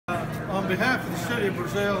behalf of the city of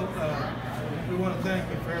Brazil, we want to thank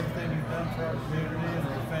you for everything you've done for our community and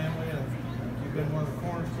our family. You've been one of the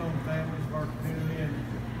cornerstone families of our community, and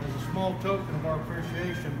as a small token of our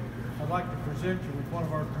appreciation, I'd like to present you with one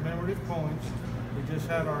of our commemorative coins. We just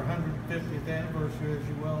had our 150th anniversary, as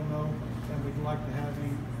you well know, and we'd like to have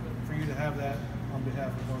you, for you to have that on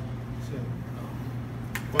behalf of our city.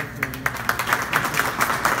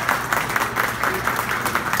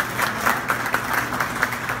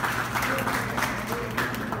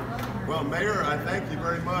 Well, Mayor, I thank you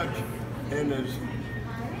very much. And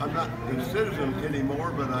I'm not a citizen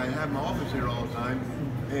anymore, but I have my office here all the time.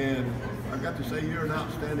 And I got to say you're an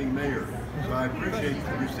outstanding mayor. So I appreciate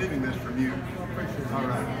receiving this from you. I appreciate it. All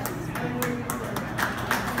right.